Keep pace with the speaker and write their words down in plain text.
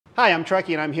Hi, I'm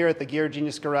Truckie, and I'm here at the Gear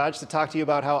Genius Garage to talk to you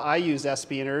about how I use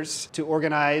S-Biners to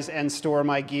organize and store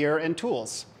my gear and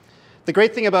tools. The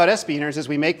great thing about S-Biners is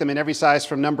we make them in every size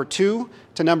from number 2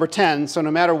 to number 10, so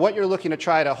no matter what you're looking to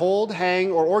try to hold,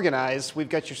 hang, or organize, we've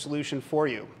got your solution for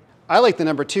you. I like the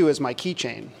number 2 as my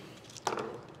keychain.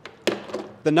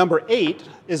 The number 8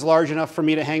 is large enough for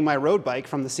me to hang my road bike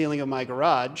from the ceiling of my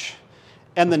garage.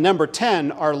 And the number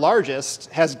 10, our largest,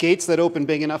 has gates that open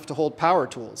big enough to hold power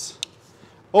tools.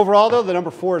 Overall, though, the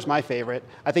number 4 is my favorite.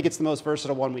 I think it's the most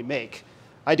versatile one we make.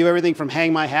 I do everything from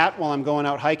hang my hat while I'm going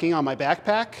out hiking on my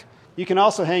backpack. You can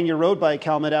also hang your road bike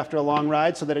helmet after a long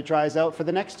ride so that it dries out for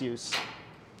the next use.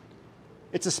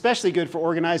 It's especially good for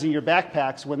organizing your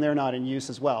backpacks when they're not in use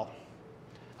as well.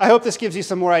 I hope this gives you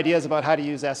some more ideas about how to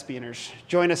use S-Biners.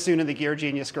 Join us soon in the Gear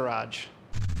Genius Garage.